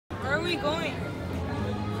are we going?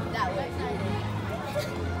 That way.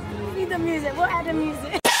 Need the music. We'll add the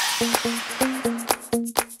music.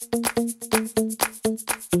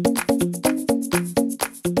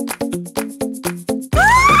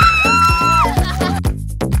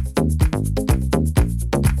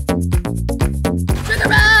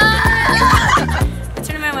 The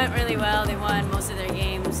tournament went really well. They won most of their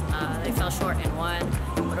games. They fell short in one,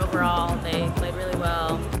 but overall they played really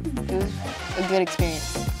well. It was a good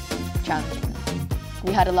experience, challenging.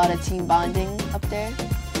 We had a lot of team bonding up there.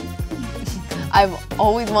 I've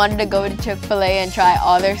always wanted to go to Chick-fil-A and try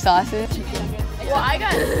all their sauces. Well, I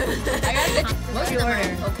got what's your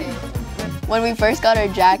order? Okay. When we first got our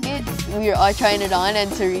jackets, we were all trying it on, and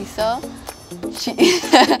Teresa,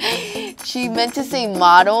 she meant to say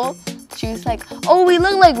model. She was like, "Oh, we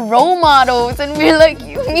look like role models," and we were like,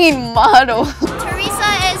 "You mean model?"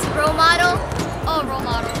 Teresa is role model. Oh, role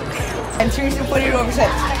model. And Teresa put it over said,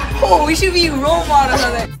 "Oh, we should be role models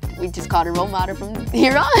of it." We just called her role model from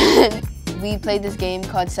here on. We played this game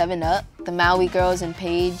called 7 Up. The Maui girls and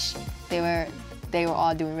Paige, they were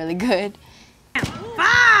all doing really good.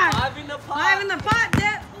 Five in the pot. 5 in the pot,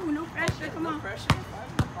 Dad. Ooh, no pressure. Come on. Pressure. 5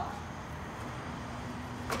 in the pot.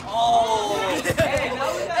 Oh! Hey,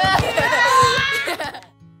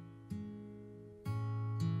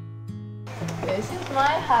 This is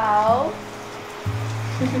my house.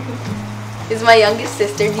 This is my youngest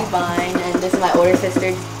sister, Divine, and this is my older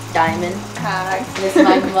sister, Diamond. Hi. This is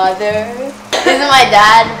my mother. This is my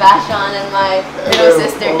dad, Vashon, and my little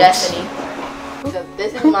sister, Destiny. So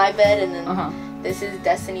this is my bed, and then this is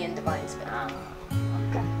Destiny and Divine's bed.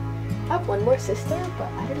 Okay. I have one more sister, but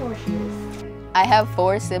I don't know where she is. I have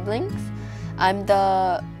 4 siblings. I'm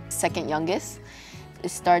the second youngest. It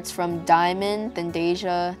starts from Diamond, then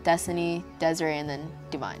Deja, Destiny, Desiree, and then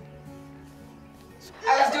Divine. I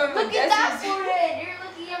was doing my Look at that best. forehead. You're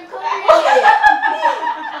looking uncomfortable.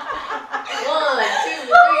 1, 2,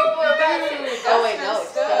 3, 4, 5, 6. Oh wait, no.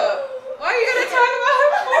 Stop. Why are you gonna talk about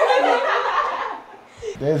her?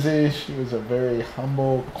 Desi, she was a very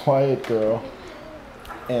humble, quiet girl,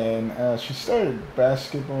 and she started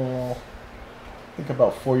basketball, I think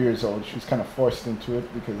about 4 years old. She was kind of forced into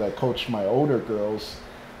it because I coached my older girls,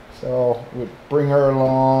 so we would bring her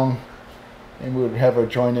along, and we would have her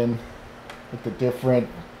join in with the different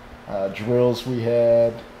drills we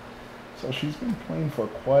had. So she's been playing for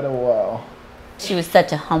quite a while. She was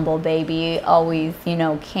such a humble baby, always, you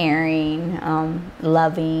know, caring,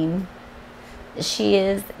 loving. She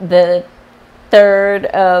is the third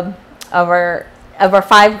of our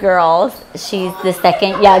 5 girls. She's the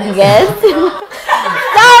second youngest.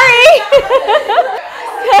 Sorry!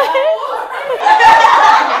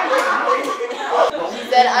 She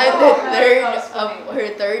said I'm the third of her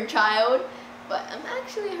 3rd child, but I'm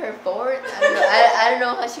actually her 4th. I don't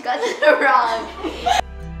know how she got that wrong.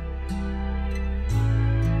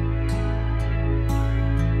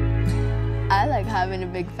 I like having a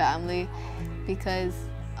big family because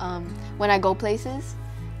when I go places,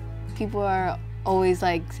 people are always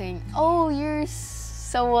like saying, "Oh, you're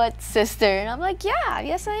so-what sister," and I'm like, "Yeah,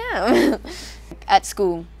 yes I am." At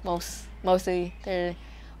school, mostly they're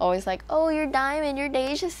always like, "Oh, you're Diamond, you're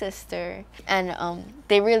Deja's sister," and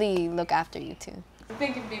they really look after you too. I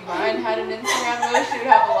think if Divine had an Instagram though, she would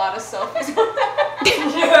have a lot of selfies.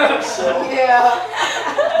 Yeah.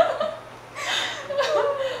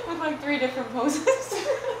 With like 3 different poses.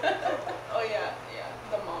 Oh yeah,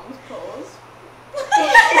 the mom's pose. We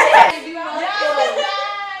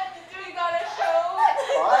got a show.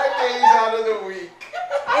 5 days out of the week.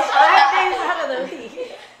 5 days out of the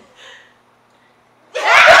week.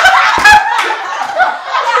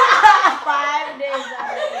 5 days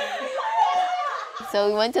out of the week. So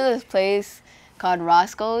we went to this place called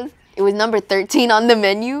Roscoe's. It was number 13 on the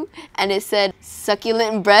menu, and it said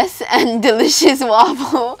succulent breasts and delicious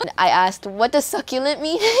waffle. I asked, "What does succulent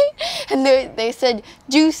mean?" And they said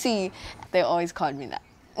juicy. They always called me that.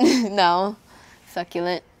 No,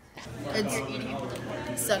 succulent. It's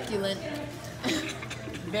succulent.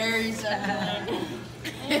 Very succulent.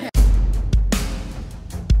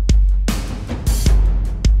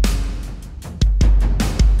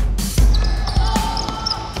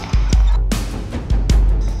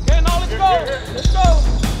 Let's go!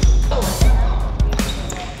 Go,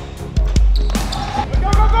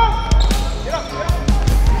 go, go! Get up, get up!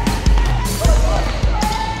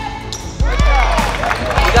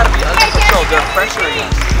 You gotta be under control. They're pressuring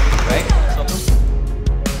us, right? So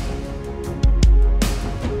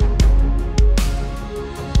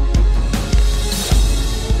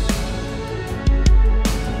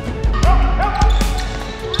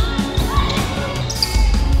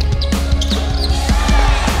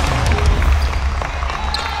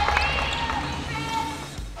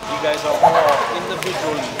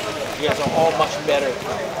are all much better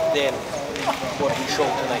than what we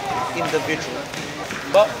showed tonight, individually.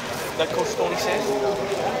 But, like Coach Tony says,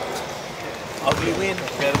 ugly win,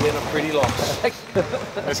 better than a pretty loss.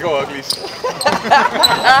 Let's go, Uglies.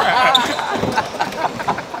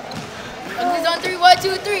 Uglies on 3, 1,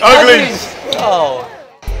 2, 3. Uglies! Oh.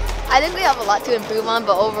 I think we have a lot to improve on,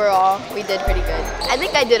 but overall, we did pretty good. I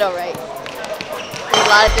think I did all right. There's a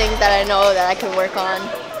lot of things that I know that I could work on.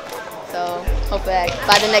 So hopefully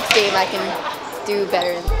by the next game I can do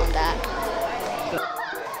better on that.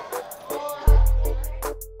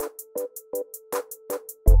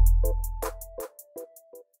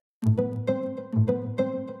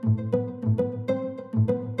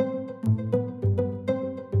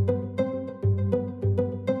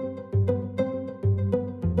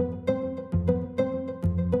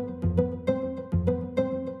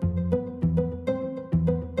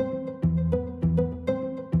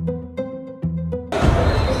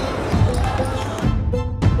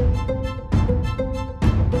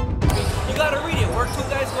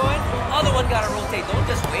 Other one gotta rotate, don't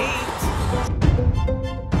just wait.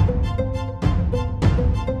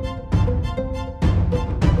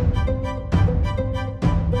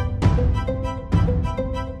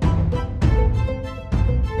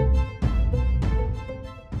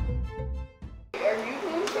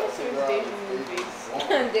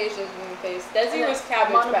 Deja's moving face. Desi was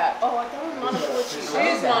Cabbage Patch. Oh, I thought it was Monica Witchy. She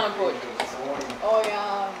is Monica Witchy. Oh,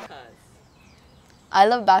 yeah. I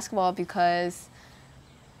love basketball because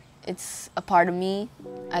it's a part of me.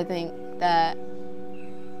 I think that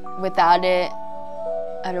without it,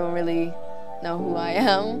 I don't really know who I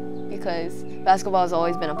am because basketball has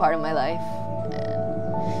always been a part of my life.